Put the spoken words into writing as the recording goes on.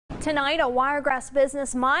Tonight, a Wiregrass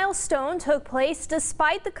business milestone took place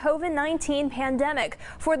despite the COVID-19 pandemic.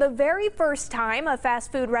 For the very first time, a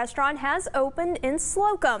fast food restaurant has opened in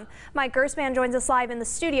Slocomb. Mike Gerspan joins us live in the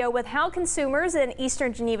studio with how consumers in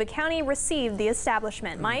eastern Geneva County received the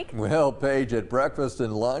establishment. Mike? Well, Paige, at breakfast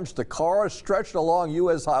and lunch, the cars stretched along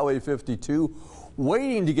U.S. Highway 52,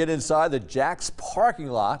 waiting to get inside the Jack's parking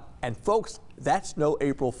lot. And folks, that's no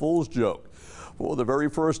April Fool's joke. For the very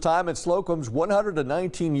first time in Slocomb's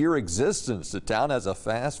 119-year existence, the town has a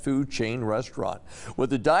fast food chain restaurant. With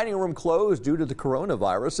the dining room closed due to the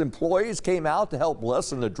coronavirus, employees came out to help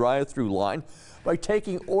lessen the drive-through line by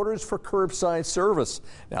taking orders for curbside service.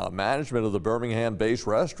 Now, management of the Birmingham-based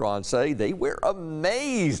restaurant say they were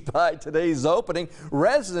amazed by today's opening.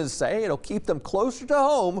 Residents say it'll keep them closer to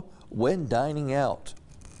home when dining out.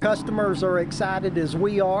 Customers are excited as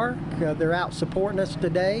we are. They're out supporting us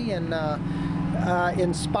today, and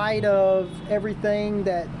in spite of everything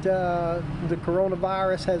that the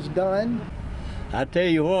coronavirus has done. I tell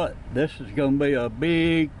you what, this is going to be a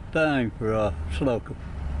big thing for Slocomb.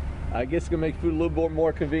 I guess it's going to make food a little bit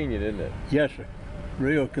more convenient, isn't it? Yes, sir.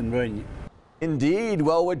 Real convenient. Indeed.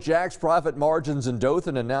 Well, with Jack's profit margins in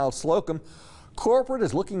Dothan and now Slocomb, corporate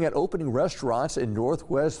is looking at opening restaurants in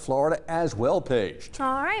Northwest Florida as well, Paige.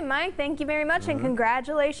 All right, Mike, thank you very much, and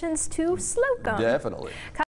congratulations to Slocomb. Definitely.